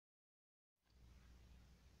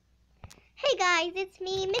Hey guys, it's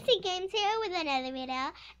me, Missy Games here with another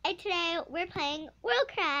video, and today we're playing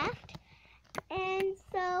Worldcraft. And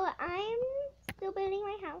so I'm still building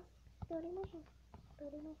my house.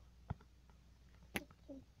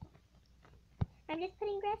 I'm just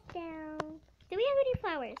putting grass down. Do we have any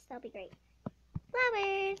flowers? That'll be great.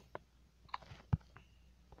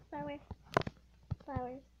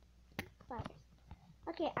 Flowers.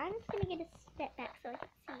 Okay, I'm just gonna get a step back so I can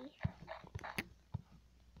see.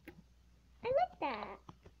 I like that.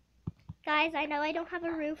 Guys, I know I don't have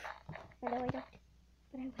a roof. I know I don't,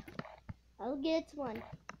 but I will. I'll get one.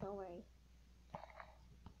 Don't worry.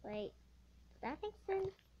 Wait, that makes sense.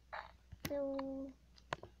 So,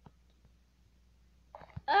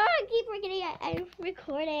 I keep forgetting I'm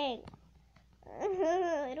recording.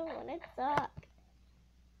 I don't want to talk.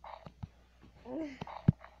 Okay.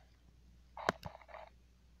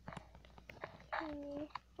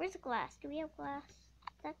 Where's the glass? Do we have glass?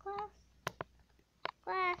 Is that glass?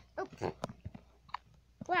 Glass. Oops.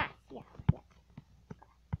 Glass. Yeah.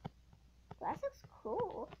 Glass looks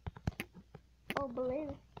cool. Oh,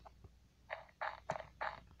 blue.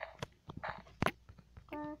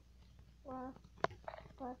 Glass.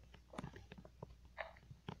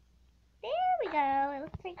 There we go. It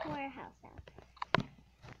looks like more house now.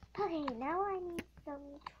 Okay, now I need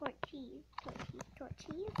some torches.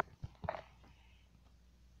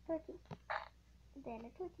 Then a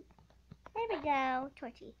torchy. There we go.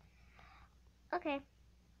 Torchy. Okay.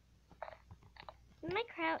 Am I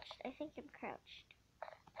crouched? I think I'm crouched.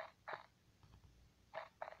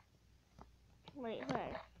 Wait, hold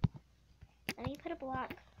on. Let me put a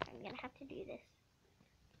block. I'm gonna have to do this.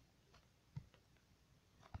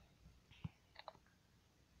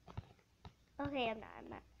 Okay, I'm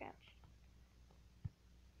not crouched.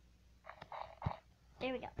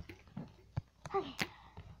 There we go. Okay.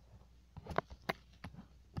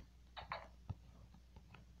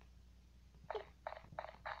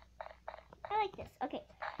 I like this. Okay.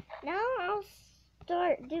 Now I'll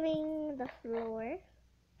start doing the floor.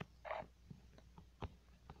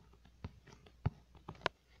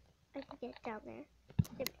 I can get it down there.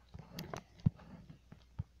 There we go.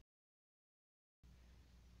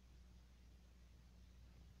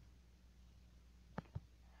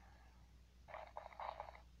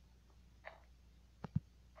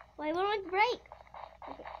 Why won't it break?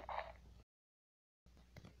 Okay.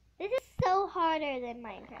 This is so harder than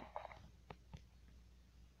Minecraft.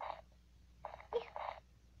 Yeah.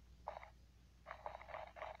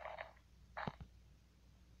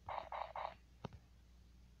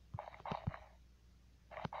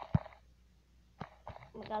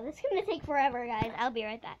 Oh my god, this is gonna take forever, guys. I'll be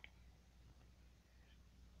right back.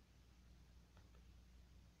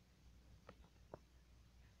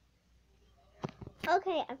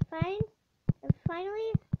 Okay, I'm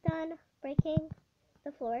finally done breaking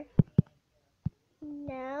the floor.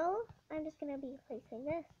 Now I'm just gonna be placing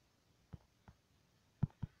this.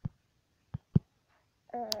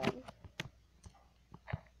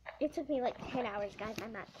 It took me like 10 hours, guys.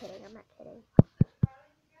 I'm not kidding.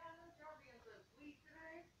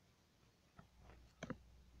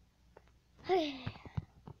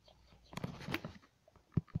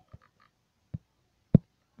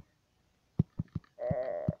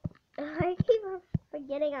 I keep on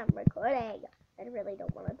forgetting I'm recording. I really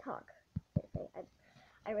don't want to talk.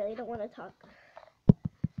 I really don't want to talk.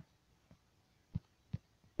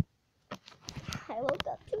 I woke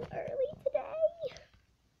up too early today.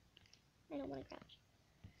 I don't want to crouch.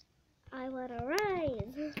 I want to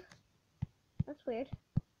rise. That's weird.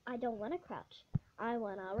 I don't want to crouch. I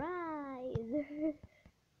want to rise.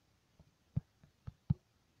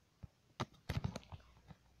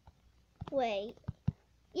 Wait.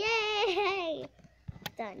 Yay!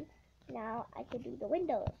 Done. Now I can do the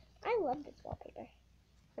windows. I love this wallpaper.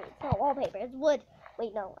 Wait, it's not wallpaper, it's wood.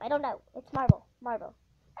 Wait, no, I don't know. It's marble.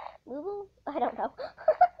 Mooble? I don't know.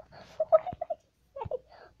 What did I say?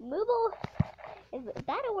 Mooble? Is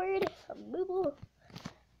that a word? Mooble?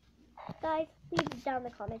 Guys, please down in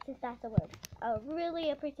the comments if that's a word. I would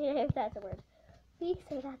really appreciate it if that's a word. Please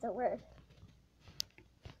say that's a word.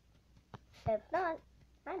 If not,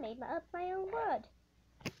 I made up my own word.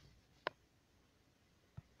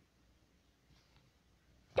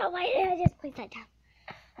 Don't wait, I just place that down.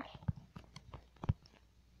 Okay.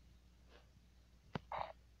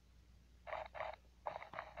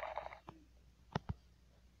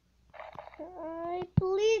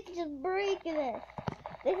 Please just break this.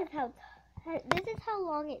 This is how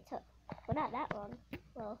long it took. Well, not that long.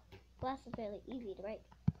 Well, glass is fairly easy to break.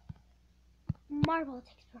 Marble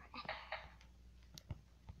takes forever.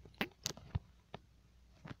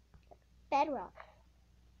 Bedrock.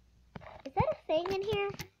 Is that thing in here?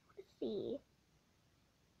 Let's see.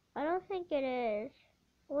 I don't think it is.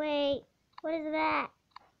 Wait, what is that?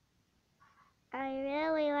 I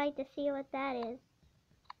really like to see what that is.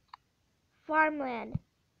 Farmland.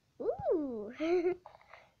 Ooh.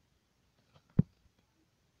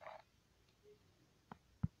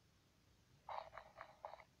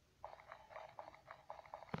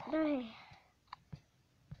 Okay.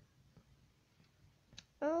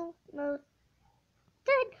 Almost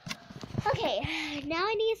done. Okay, now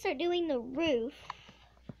I need to start doing the roof.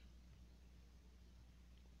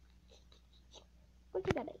 What's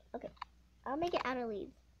it gonna be? Okay, I'll make it out of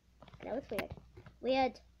leaves. I know it's weird.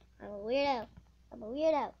 Weird. I'm a weirdo. I'm a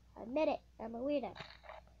weirdo. I admit it. I'm a weirdo.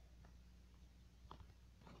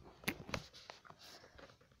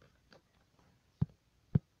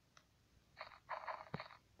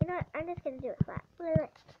 You know what? I'm just gonna do it flat.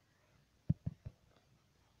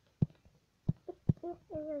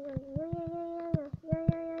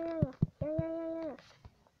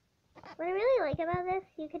 What I really like about this,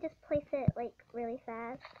 you could just place it like really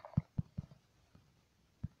fast.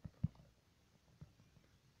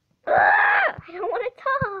 I don't want to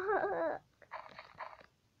talk.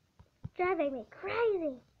 It's driving me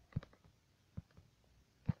crazy.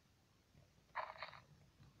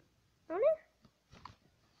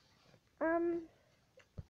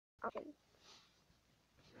 Options.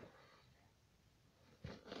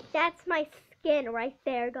 That's my skin right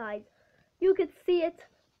there, guys. You could see it.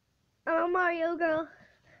 I'm a Mario girl.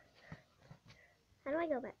 How do I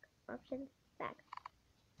go back? Options, back.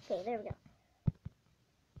 Okay, there we go.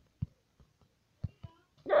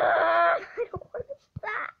 I don't want it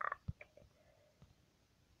back.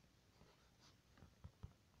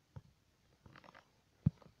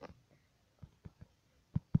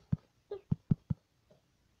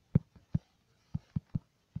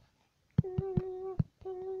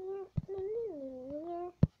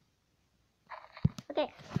 Okay,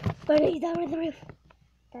 finally done with the roof.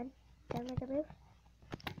 Done with the roof.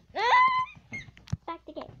 Back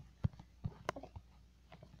to game. Okay.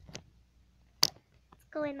 Let's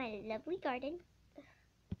go in my lovely garden.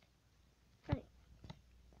 Okay.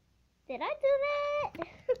 Did I do that?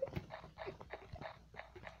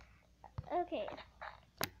 Okay.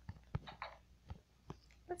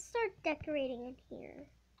 Let's start decorating in here.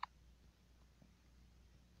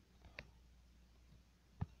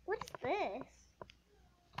 What's this?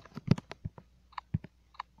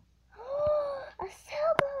 A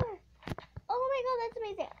silver! Oh my god, that's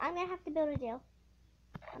amazing. I'm gonna have to build a jail.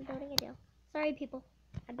 I'm building a jail. Sorry, people.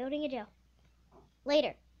 I'm building a jail.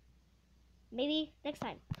 Later. Maybe next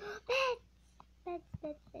time. Beds.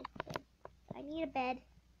 I need a bed.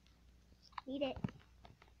 Need it.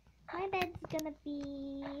 My bed's gonna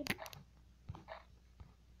be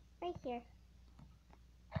right here.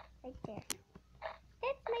 Right there.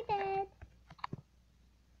 That's my bed.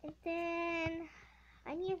 And then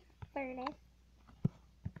I need a furnace.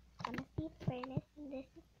 I'm gonna see a furnace, and this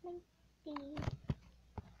is my thingy.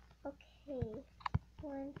 Okay.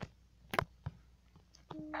 One.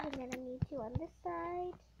 And then I need two on this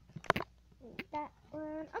side. And that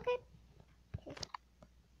one. Okay.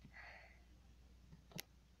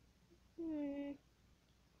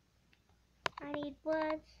 I need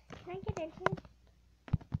wood. Can I get in here?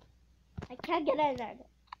 I can't get in there.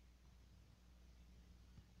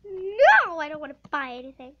 No, I don't want to buy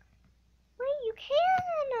anything. Wait, you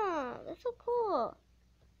can. That's so cool.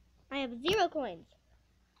 I have 0 coins.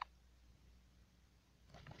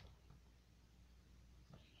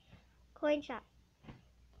 Coin shop.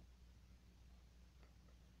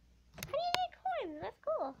 How do you need coins? That's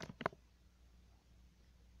cool.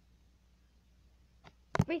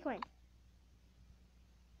 3 coins.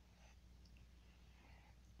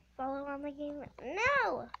 Follow on the game.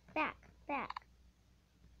 No! Back.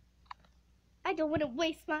 I don't want to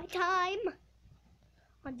waste my time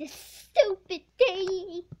on this stupid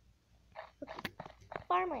thing. Okay.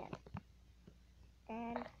 Farmland.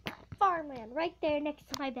 And farmland right there next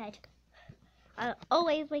to my bed. I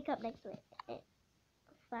always wake up next to it.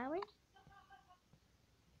 Flowers?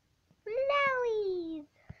 Flowies!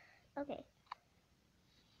 Okay.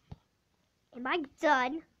 Am I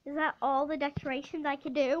done? Is that all the decorations I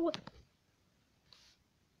can do?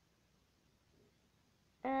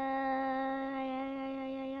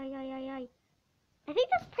 I think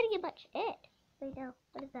that's pretty much it. Wait, no.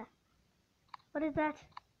 What is that? What is that?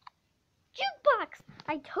 Jukebox!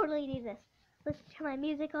 I totally need this. Listen to my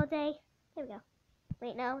music all day. There we go.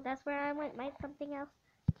 Wait, no. That's where I went. Might something else.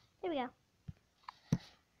 There we go.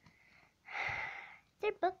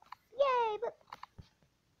 They're books. Yay, books.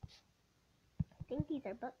 I think these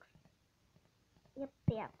are books. Yep,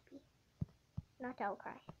 they have to be. Not I'll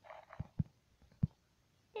cry.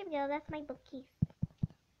 There we go, that's my bookcase.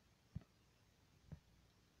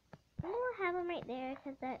 I'm gonna have them right there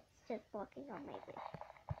because that's just blocking on my view.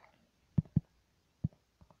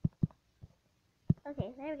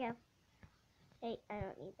 Okay, there we go. Hey, I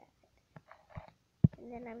don't need that.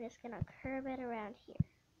 And then I'm just gonna curve it around here.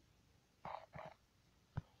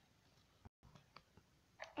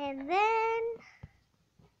 And then,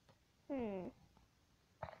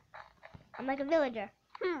 I'm like a villager.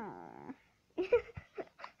 I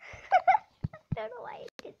don't know why I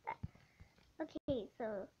did that. Okay,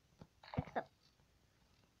 so next up.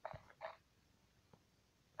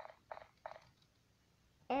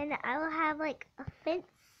 And I'll have like a fence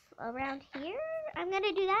around here. I'm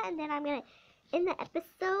gonna do that, and then I'm gonna, in the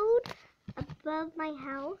episode above my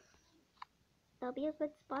house, that'll be a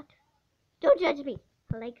good spot. Don't judge me.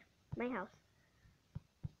 I like my house.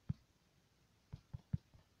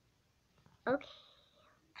 Okay,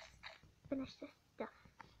 finish this stuff.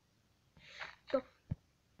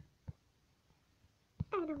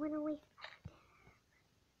 I don't want to waste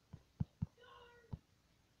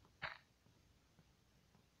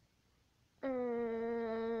I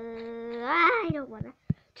don't want to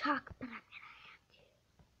talk, but I'm gonna have to.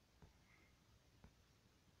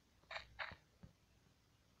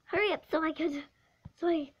 Hurry up, so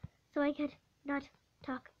I could not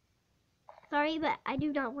talk. Sorry, but I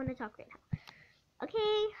do not want to talk right now.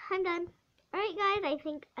 Okay, I'm done. Alright guys, I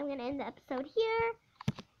think I'm gonna end the episode here,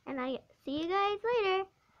 and I see you guys later.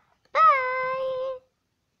 Bye!